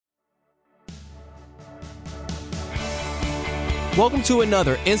Welcome to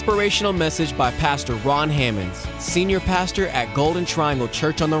another inspirational message by Pastor Ron Hammonds, Senior Pastor at Golden Triangle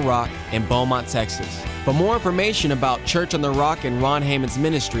Church on the Rock in Beaumont, Texas. For more information about Church on the Rock and Ron Hammonds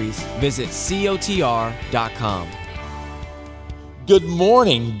Ministries, visit cotr.com. Good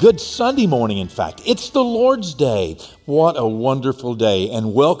morning. Good Sunday morning, in fact. It's the Lord's Day. What a wonderful day.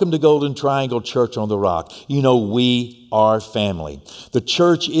 And welcome to Golden Triangle Church on the Rock. You know, we are family. The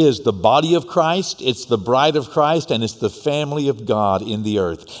church is the body of Christ, it's the bride of Christ, and it's the family of God in the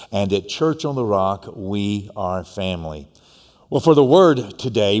earth. And at Church on the Rock, we are family. Well, for the word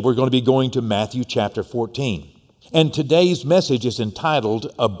today, we're going to be going to Matthew chapter 14. And today's message is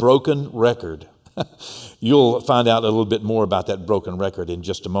entitled, A Broken Record. You'll find out a little bit more about that broken record in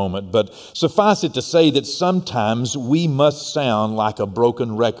just a moment. But suffice it to say that sometimes we must sound like a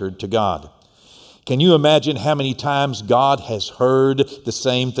broken record to God. Can you imagine how many times God has heard the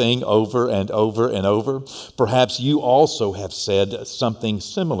same thing over and over and over? Perhaps you also have said something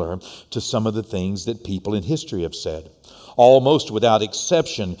similar to some of the things that people in history have said. Almost without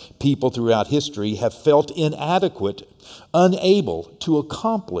exception, people throughout history have felt inadequate, unable to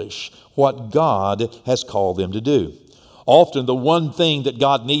accomplish what God has called them to do. Often the one thing that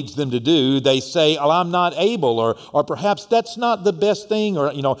God needs them to do, they say, oh, I'm not able, or perhaps that's not the best thing,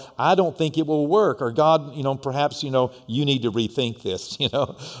 or, I don't think it will work, or God, perhaps, you need to rethink this,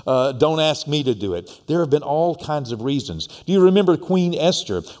 don't ask me to do it. There have been all kinds of reasons. Do you remember Queen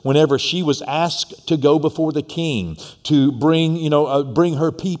Esther, whenever she was asked to go before the king to bring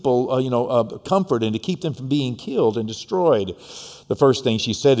her people, comfort and to keep them from being killed and destroyed? The first thing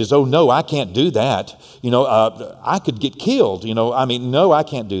she said is, oh, no, I can't do that. I could get killed. No, I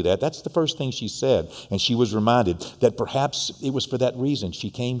can't do that. That's the first thing she said. And she was reminded that perhaps it was for that reason she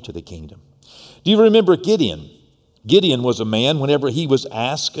came to the kingdom. Do you remember Gideon? Gideon was a man, whenever he was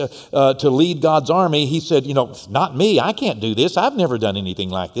asked to lead God's army, he said, not me, I can't do this. I've never done anything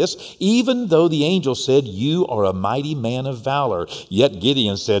like this. Even though the angel said, you are a mighty man of valor. Yet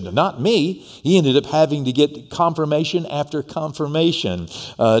Gideon said, not me. He ended up having to get confirmation after confirmation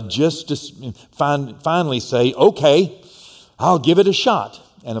just to finally say, okay, I'll give it a shot.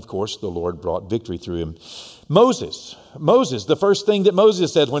 And of course, the Lord brought victory through him. Moses, the first thing that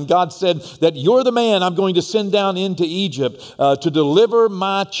Moses said when God said that you're the man I'm going to send down into Egypt to deliver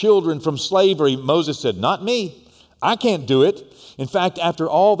my children from slavery, Moses said, not me. I can't do it. In fact, after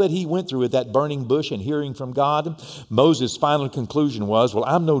all that he went through at that burning bush and hearing from God, Moses' final conclusion was, well,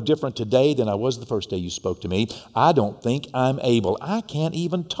 I'm no different today than I was the first day you spoke to me. I don't think I'm able. I can't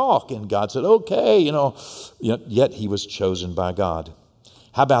even talk. And God said, okay, yet he was chosen by God.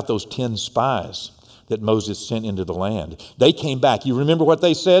 How about those 10 spies that Moses sent into the land? They came back. You remember what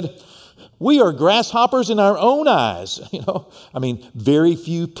they said? We are grasshoppers in our own eyes. Very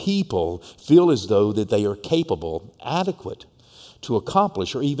few people feel as though that they are capable, adequate to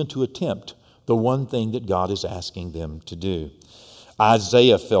accomplish or even to attempt the one thing that God is asking them to do.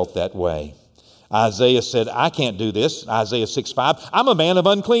 Isaiah felt that way. Isaiah said, I can't do this. Isaiah 6:5, I'm a man of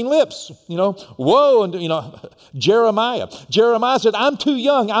unclean lips. Woe. And, Jeremiah said, I'm too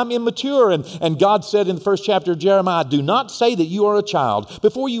young. I'm immature. And God said in the first chapter of Jeremiah, do not say that you are a child.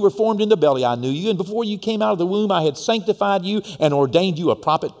 Before you were formed in the belly, I knew you. And before you came out of the womb, I had sanctified you and ordained you a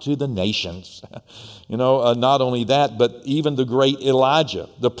prophet to the nations. Not only that, but even the great Elijah,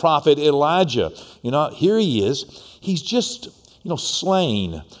 the prophet Elijah, here he is. He's just,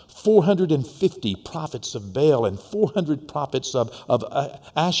 slain 450 prophets of Baal and 400 prophets of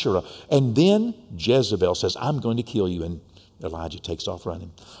Asherah. And then Jezebel says, I'm going to kill you. And Elijah takes off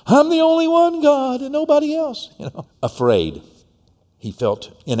running. I'm the only one, God, and nobody else. Afraid. He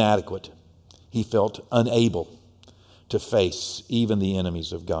felt inadequate. He felt unable to face even the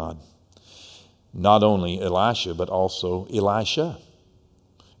enemies of God. Not only Elisha, but also Elisha.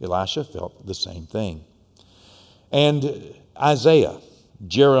 Elisha felt the same thing. And Isaiah,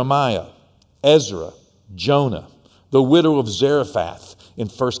 Jeremiah, Ezra, Jonah, the widow of Zarephath in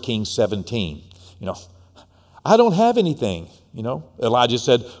 1 Kings 17. I don't have anything. Elijah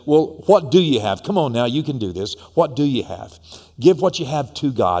said, well, what do you have? Come on now, you can do this. What do you have? Give what you have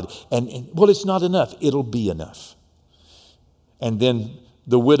to God. And it's not enough. It'll be enough. And then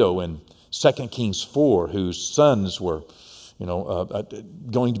the widow in 2 Kings 4, whose sons were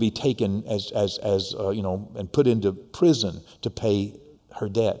going to be taken as and put into prison to pay her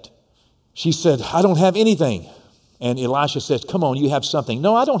debt. She said, I don't have anything. And Elisha says, come on, you have something.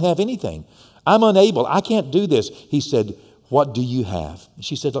 No, I don't have anything. I'm unable. I can't do this. He said, what do you have? And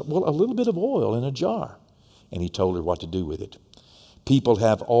she said, well, a little bit of oil in a jar. And he told her what to do with it. People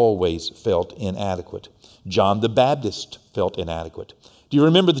have always felt inadequate. John the Baptist felt inadequate. Do you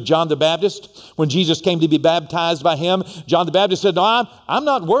remember John the Baptist? When Jesus came to be baptized by him, John the Baptist said, no, I'm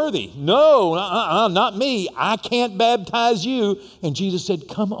not worthy. No, not me. I can't baptize you. And Jesus said,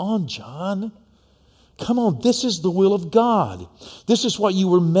 come on, John. Come on, this is the will of God. This is what you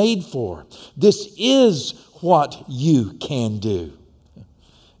were made for. This is what you can do.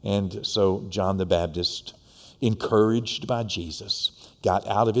 And so John the Baptist, encouraged by Jesus, got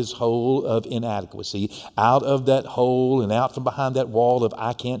out of his hole of inadequacy, out of that hole and out from behind that wall of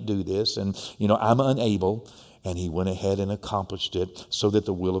I can't do this and, I'm unable. And he went ahead and accomplished it so that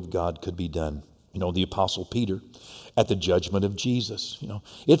the will of God could be done. The Apostle Peter, at the judgment of Jesus,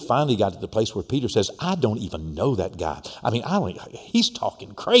 it finally got to the place where Peter says, I don't even know that guy. He's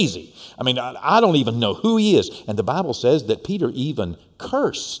talking crazy. I don't even know who he is. And the Bible says that Peter even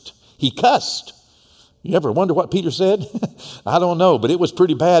cursed. He cussed. You ever wonder what Peter said? I don't know, but it was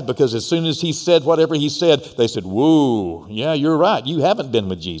pretty bad because as soon as he said whatever he said, they said, whoa, yeah, you're right. You haven't been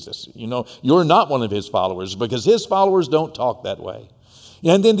with Jesus. You're not one of his followers because his followers don't talk that way.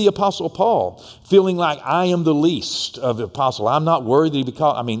 And then the Apostle Paul, feeling like I am the least of the apostle. I'm not worthy to be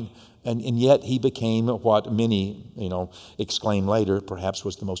called. And yet he became what many, exclaim later, perhaps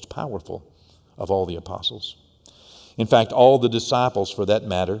was the most powerful of all the apostles. In fact, all the disciples, for that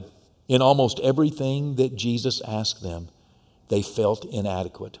matter, in almost everything that Jesus asked them, they felt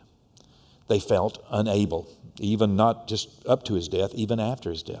inadequate. They felt unable, even not just up to his death, even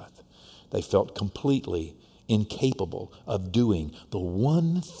after his death. They felt completely incapable of doing the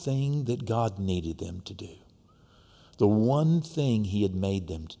one thing that God needed them to do, the one thing he had made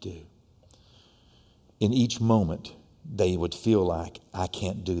them to do. In each moment, they would feel like, I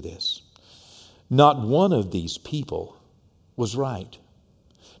can't do this. Not one of these people was right.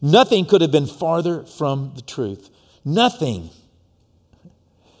 Nothing could have been farther from the truth. Nothing.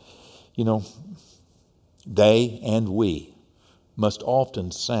 They and we must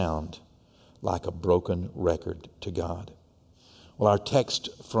often sound like a broken record to God. Well, our text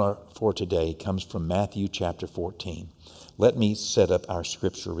for today comes from Matthew chapter 14. Let me set up our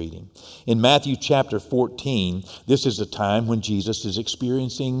scripture reading. In Matthew chapter 14, this is a time when Jesus is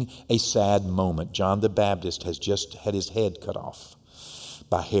experiencing a sad moment. John the Baptist has just had his head cut off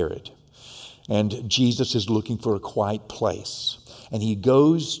by Herod. And Jesus is looking for a quiet place. And he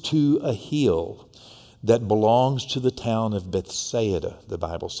goes to a hill that belongs to the town of Bethsaida, the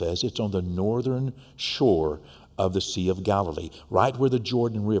Bible says. It's on the northern shore of the Sea of Galilee, right where the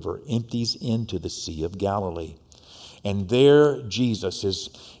Jordan River empties into the Sea of Galilee. And there Jesus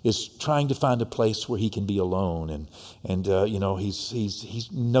is trying to find a place where he can be alone. And he's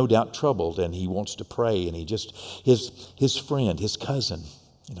no doubt troubled, and he wants to pray. And his friend, his cousin,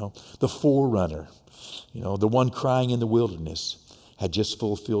 the forerunner, the one crying in the wilderness, had just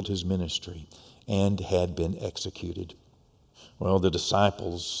fulfilled his ministry and had been executed. Well, the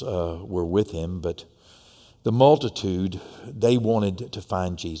disciples were with him, but the multitude, they wanted to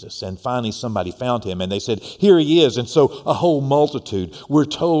find Jesus. And finally somebody found him and they said, here he is. And so a whole multitude, we're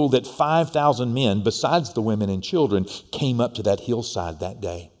told that 5,000 men, besides the women and children, came up to that hillside that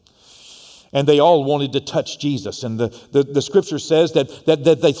day. And they all wanted to touch Jesus. And the scripture says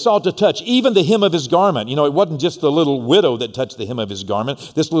that they sought to touch even the hem of his garment. It wasn't just the little widow that touched the hem of his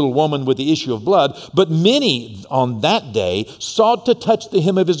garment, this little woman with the issue of blood, but many on that day sought to touch the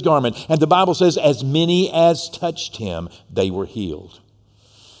hem of his garment. And the Bible says, as many as touched him, they were healed.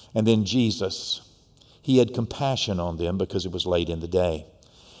 And then Jesus, he had compassion on them because it was late in the day.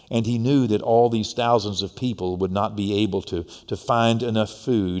 And he knew that all these thousands of people would not be able to find enough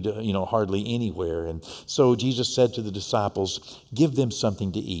food, hardly anywhere. And so Jesus said to the disciples, give them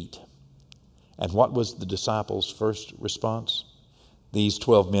something to eat. And what was the disciples' first response? These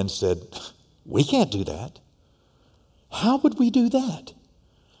 12 men said, we can't do that. How would we do that?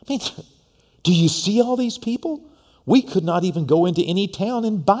 Do you see all these people? We could not even go into any town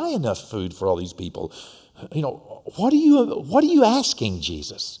and buy enough food for all these people. What are you asking,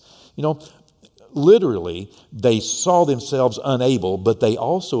 Jesus? Literally, they saw themselves unable, but they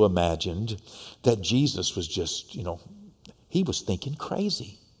also imagined that Jesus was just, he was thinking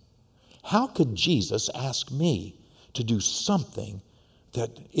crazy. How could Jesus ask me to do something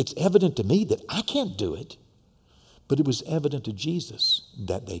that it's evident to me that I can't do it, but it was evident to Jesus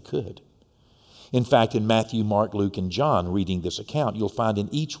that they could? In fact, in Matthew, Mark, Luke, and John, reading this account, you'll find in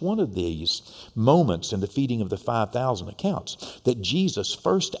each one of these moments in the feeding of the 5,000 accounts that Jesus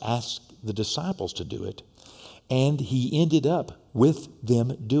first asked the disciples to do it, and he ended up with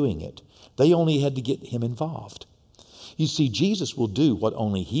them doing it. They only had to get him involved. You see, Jesus will do what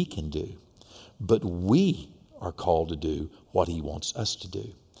only he can do, but we are called to do what he wants us to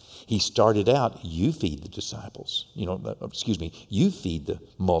do. He started out, you feed the disciples, you feed the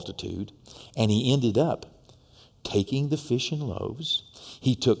multitude. And he ended up taking the fish and loaves.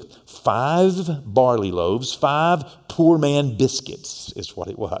 He took 5 barley loaves, 5 poor man biscuits is what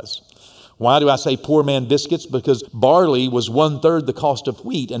it was. Why do I say poor man biscuits? Because barley was 1/3 the cost of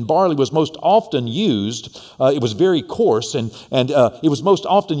wheat, and barley was most often used, it was very coarse, and it was most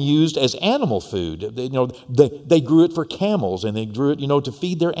often used as animal food. They grew it for camels, and they grew it, to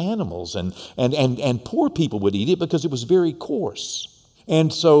feed their animals, and poor people would eat it because it was very coarse.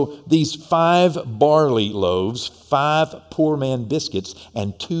 And so these 5 barley loaves, 5 poor man biscuits,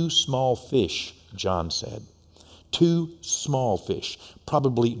 and 2 small fish, John said. 2 small fish,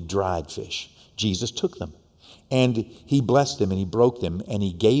 probably dried fish. Jesus took them, and he blessed them, and he broke them, and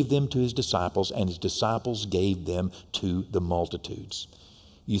he gave them to his disciples, and his disciples gave them to the multitudes.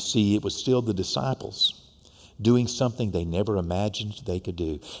 You see, it was still the disciples doing something they never imagined they could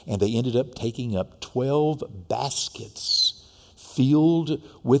do. And they ended up taking up 12 baskets filled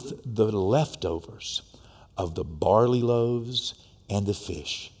with the leftovers of the barley loaves and the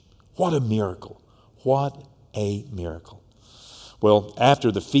fish. What a miracle. What a miracle. Well,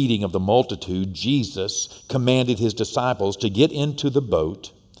 after the feeding of the multitude, Jesus commanded his disciples to get into the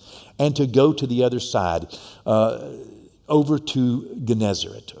boat and to go to the other side, over to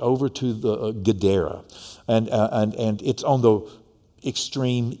Gennesaret, over to the Gadara. And it's on the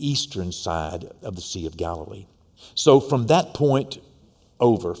extreme eastern side of the Sea of Galilee. So from that point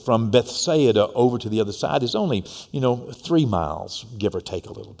over, from Bethsaida over to the other side is only, 3 miles, give or take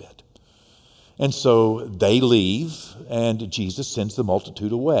a little bit. And so they leave, and Jesus sends the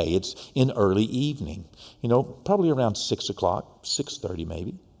multitude away. It's in early evening, probably around 6 o'clock, 6:30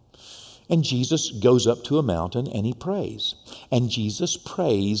 maybe. And Jesus goes up to a mountain and he prays. And Jesus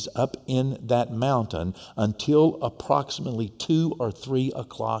prays up in that mountain until approximately 2 or 3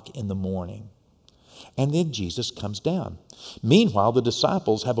 o'clock in the morning. And then Jesus comes down. Meanwhile, the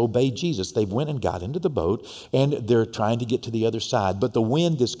disciples have obeyed Jesus. They've went and got into the boat, and they're trying to get to the other side. But the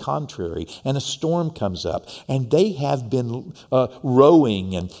wind is contrary, and a storm comes up. And they have been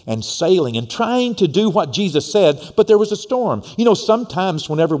rowing and sailing and trying to do what Jesus said, but there was a storm. Sometimes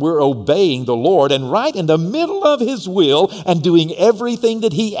whenever we're obeying the Lord and right in the middle of his will and doing everything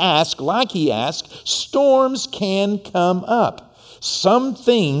that he asked, like he asked, storms can come up. Some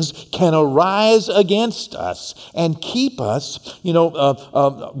things can arise against us and keep us,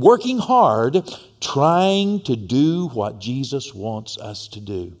 working hard, trying to do what Jesus wants us to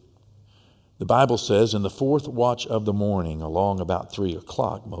do. The Bible says in the 4th watch of the morning, along about 3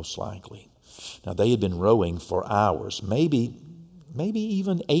 o'clock most likely. Now they had been rowing for hours, maybe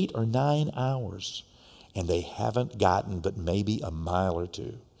even 8 or 9 hours, and they haven't gotten but maybe a mile or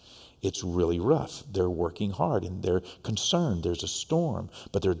 2. It's really rough. They're working hard and they're concerned. There's a storm,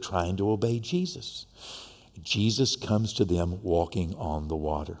 but they're trying to obey Jesus. Jesus comes to them walking on the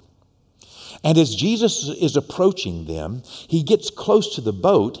water. And as Jesus is approaching them, he gets close to the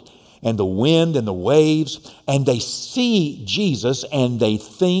boat and the wind and the waves, and they see Jesus and they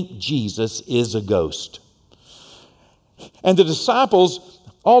think Jesus is a ghost. And the disciples,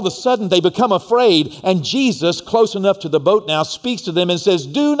 all of a sudden, they become afraid, and Jesus, close enough to the boat now, speaks to them and says,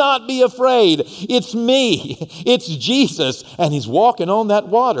 "Do not be afraid. It's me. It's Jesus." And he's walking on that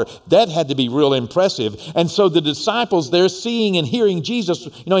water. That had to be real impressive. And so the disciples, they're seeing and hearing Jesus,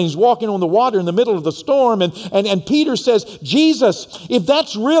 he's walking on the water in the middle of the storm. And Peter says, "Jesus, if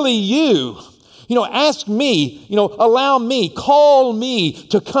that's really you, ask me, allow me, call me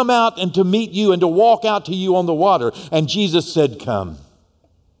to come out and to meet you and to walk out to you on the water." And Jesus said, "Come.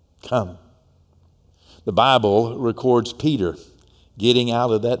 Come." The Bible records Peter getting out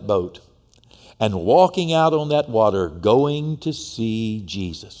of that boat and walking out on that water, going to see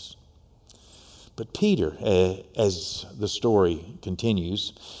Jesus. But Peter, as the story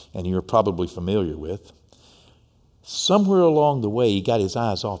continues, and you're probably familiar with, somewhere along the way, he got his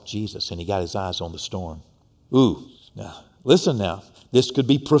eyes off Jesus and he got his eyes on the storm. Now, listen now. This could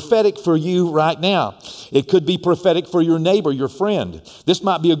be prophetic for you right now. It could be prophetic for your neighbor, your friend. This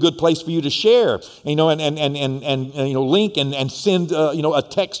might be a good place for you to share, and link and send, a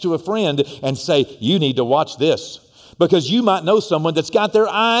text to a friend and say, "You need to watch this," because you might know someone that's got their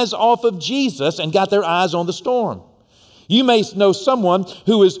eyes off of Jesus and got their eyes on the storm. You may know someone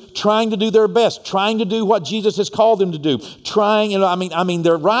who is trying to do their best, trying to do what Jesus has called them to do,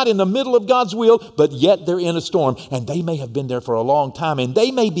 they're right in the middle of God's will, but yet they're in a storm, and they may have been there for a long time, and they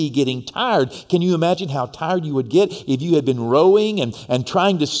may be getting tired. Can you imagine how tired you would get if you had been rowing and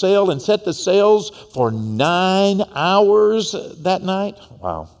trying to sail and set the sails for 9 hours that night?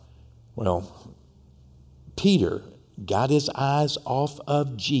 Wow. Well, Peter got his eyes off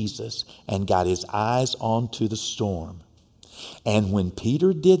of Jesus and got his eyes onto the storm. And when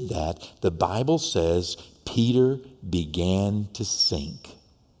Peter did that, the Bible says Peter began to sink.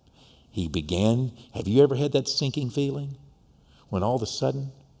 He began, have you ever had that sinking feeling? When all of a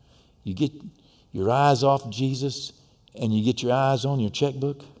sudden you get your eyes off Jesus and you get your eyes on your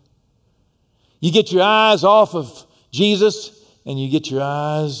checkbook? You get your eyes off of Jesus and you get your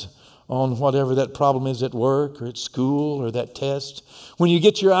eyes on whatever that problem is at work or at school or that test. When you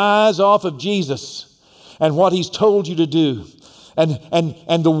get your eyes off of Jesus and what he's told you to do,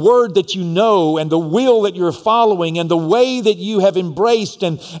 and the word that you know and the will that you're following and the way that you have embraced,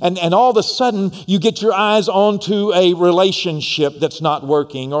 and all of a sudden you get your eyes onto a relationship that's not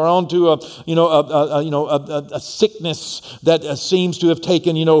working, or onto a sickness that seems to have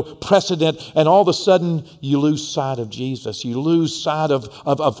taken precedent, and all of a sudden you lose sight of Jesus. You lose sight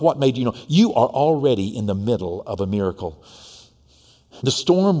of what made you. You are already in the middle of a miracle. The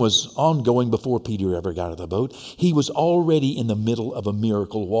storm was ongoing before Peter ever got out of the boat. He was already in the middle of a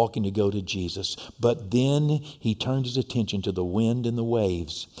miracle, walking to go to Jesus. But then he turned his attention to the wind and the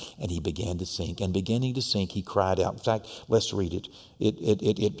waves, and he began to sink. And beginning to sink, he cried out. In fact, let's read it.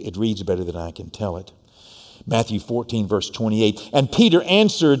 It reads better than I can tell it. Matthew 14, verse 28. And Peter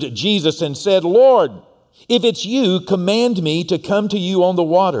answered Jesus and said, Lord, if it's you, command me to come to you on the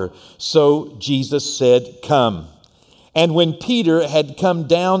water. So Jesus said, come. And when Peter had come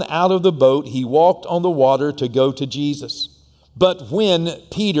down out of the boat, he walked on the water to go to Jesus. But when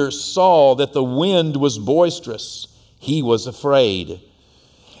Peter saw that the wind was boisterous, he was afraid.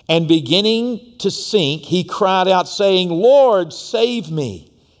 And beginning to sink, he cried out, saying, Lord, save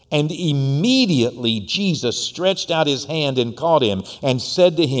me. And immediately Jesus stretched out his hand and caught him and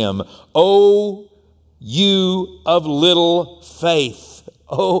said to him, O you of little faith,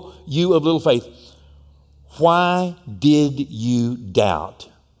 O you of little faith, why did you doubt?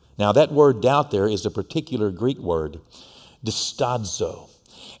 Now that word doubt there is a particular Greek word, distadzo,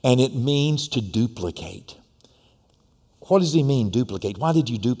 and it means to duplicate. What does he mean, duplicate? Why did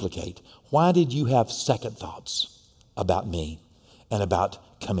you duplicate? Why did you have second thoughts about me and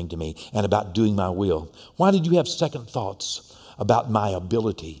about coming to me and about doing my will? Why did you have second thoughts about my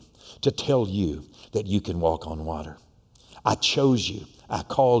ability to tell you that you can walk on water? I chose you, I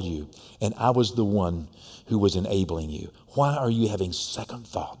called you, and I was the one who was enabling you. Why are you having second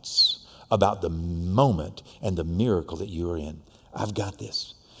thoughts about the moment and the miracle that you are in? I've got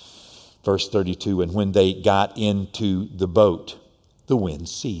this. Verse 32, and when they got into the boat, the wind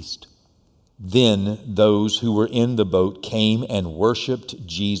ceased. Then those who were in the boat came and worshiped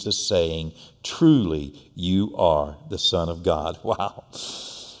Jesus, saying, truly you are the Son of God. Wow.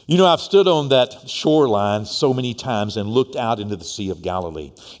 I've stood on that shoreline so many times and looked out into the Sea of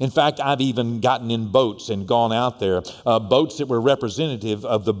Galilee. In fact, I've even gotten in boats and gone out there, boats that were representative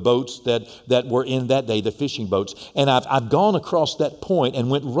of the boats that were in that day, the fishing boats. And I've gone across that point and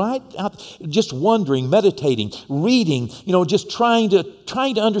went right out, just wondering, meditating, reading, just trying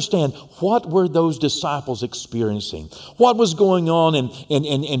to understand what were those disciples experiencing? What was going on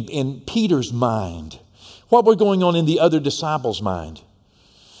in Peter's mind? What was going on in the other disciples' mind?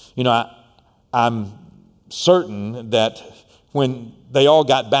 I'm certain that when they all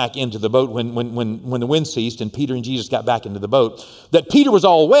got back into the boat, when the wind ceased and Peter and Jesus got back into the boat, that Peter was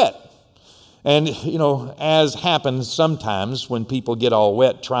all wet. And, as happens sometimes when people get all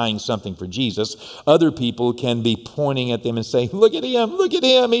wet trying something for Jesus, other people can be pointing at them and saying, look at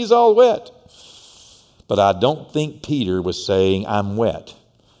him, he's all wet. But I don't think Peter was saying, I'm wet.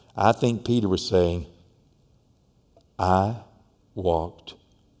 I think Peter was saying, I walked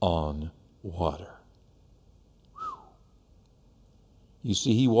on water. Whew. You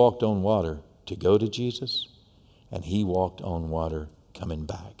see, he walked on water to go to Jesus, and he walked on water coming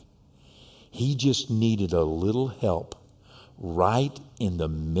back. He just needed a little help right in the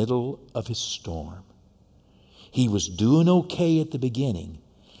middle of his storm. He was doing okay at the beginning,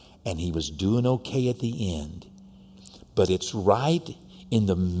 and he was doing okay at the end. But it's right in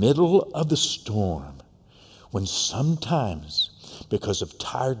the middle of the storm when sometimes, because of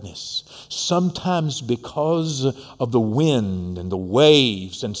tiredness, sometimes because of the wind and the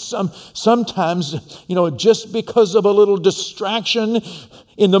waves, and sometimes, just because of a little distraction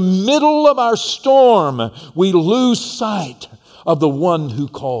in the middle of our storm, we lose sight of the one who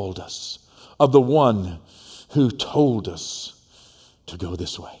called us, of the one who told us to go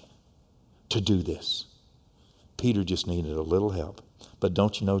this way, to do this. Peter just needed a little help. But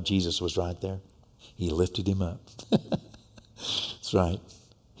don't you know Jesus was right there? He lifted him up. That's right.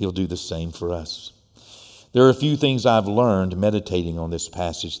 He'll do the same for us. There are a few things I've learned meditating on this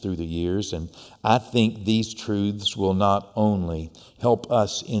passage through the years, and I think these truths will not only help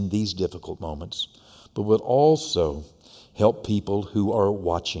us in these difficult moments, but will also help people who are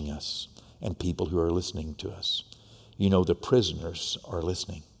watching us and people who are listening to us. You know, the prisoners are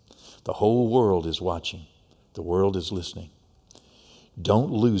listening. The whole world is watching. The world is listening.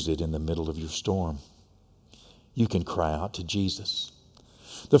 Don't lose it in the middle of your storm. You can cry out to Jesus.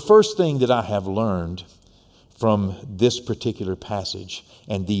 The first thing that I have learned from this particular passage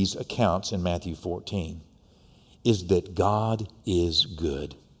and these accounts in Matthew 14 is that God is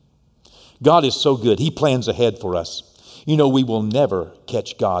good. God is so good. He plans ahead for us. You know, we will never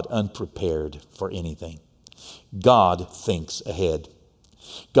catch God unprepared for anything. God thinks ahead.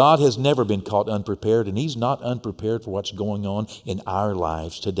 God has never been caught unprepared, and He's not unprepared for what's going on in our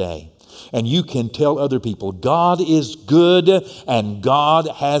lives today. And you can tell other people, God is good and God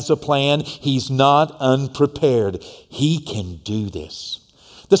has a plan. He's not unprepared. He can do this.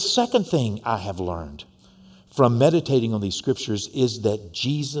 The second thing I have learned from meditating on these scriptures is that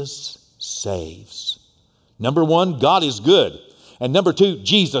Jesus saves. Number one, God is good. And number two,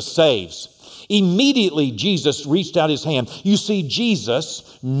 Jesus saves. Immediately, Jesus reached out his hand. You see,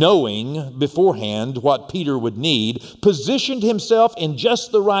 Jesus, knowing beforehand what Peter would need, positioned himself in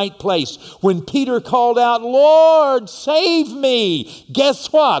just the right place. When Peter called out, Lord, save me,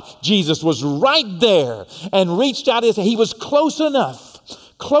 guess what? Jesus was right there and reached out his hand. He was close enough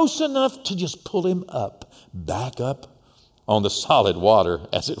to just pull him up, back up on the solid water,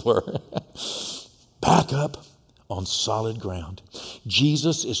 as it were. Back up on solid ground.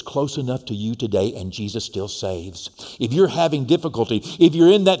 Jesus is close enough to you today, and Jesus still saves. If you're having difficulty, if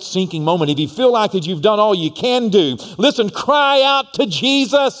you're in that sinking moment, if you feel like that you've done all you can do, listen, cry out to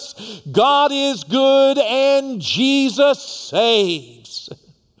Jesus. God is good and Jesus saves.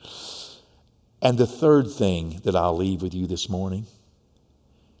 And the third thing that I'll leave with you this morning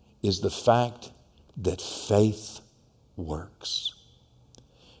is the fact that faith works.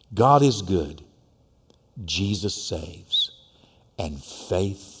 God is good. Jesus saves, and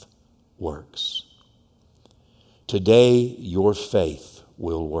faith works. Today, your faith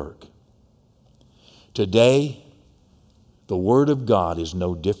will work. Today, the Word of God is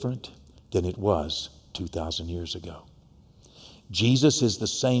no different than it was 2,000 years ago. Jesus is the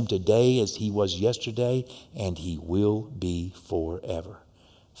same today as He was yesterday, and He will be forever.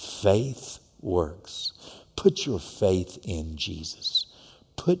 Faith works. Put your faith in Jesus.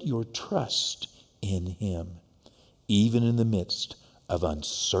 Put your trust in Him, even in the midst of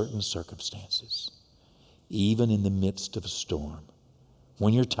uncertain circumstances, even in the midst of a storm,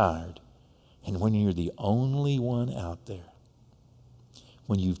 when you're tired and when you're the only one out there,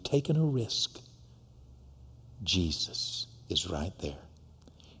 when you've taken a risk, Jesus is right there.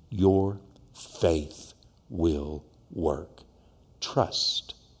 Your faith will work.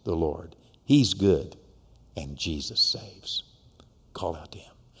 Trust the Lord. He's good and Jesus saves. Call out to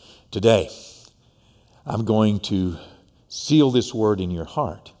Him. Today, I'm going to seal this word in your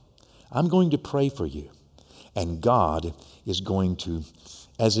heart. I'm going to pray for you. And God is going to,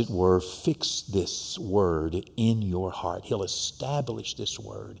 as it were, fix this word in your heart. He'll establish this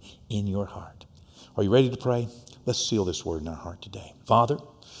word in your heart. Are you ready to pray? Let's seal this word in our heart today. Father,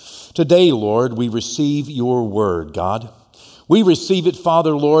 today, Lord, we receive your word, God. We receive it,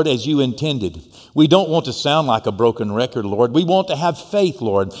 Father, Lord, as you intended. We don't want to sound like a broken record, Lord. We want to have faith,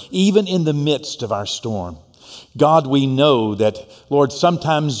 Lord, even in the midst of our storm. God, we know that, Lord,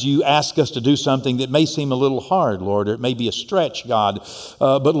 sometimes you ask us to do something that may seem a little hard, Lord, or it may be a stretch, God.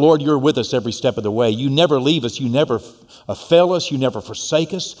 But, Lord, you're with us every step of the way. You never leave us. You never fail us. You never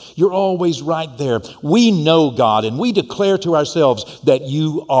forsake us. You're always right there. We know, God, and we declare to ourselves that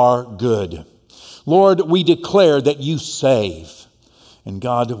you are good. Lord, we declare that you save. And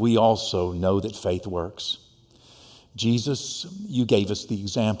God, we also know that faith works. Jesus, you gave us the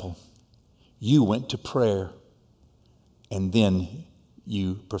example. You went to prayer and then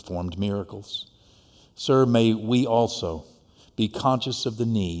you performed miracles. Sir, may we also be conscious of the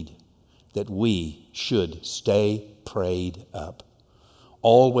need that we should stay prayed up.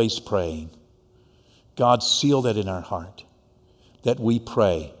 Always praying. God, seal that in our heart, that we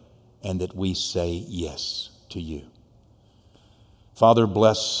pray and that we say yes to you. Father,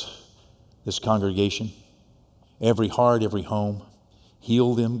 bless this congregation, every heart, every home.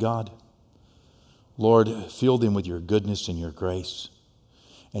 Heal them, God. Lord, fill them with your goodness and your grace.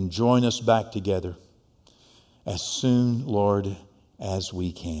 And join us back together as soon, Lord, as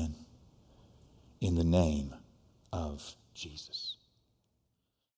we can. In the name of Jesus.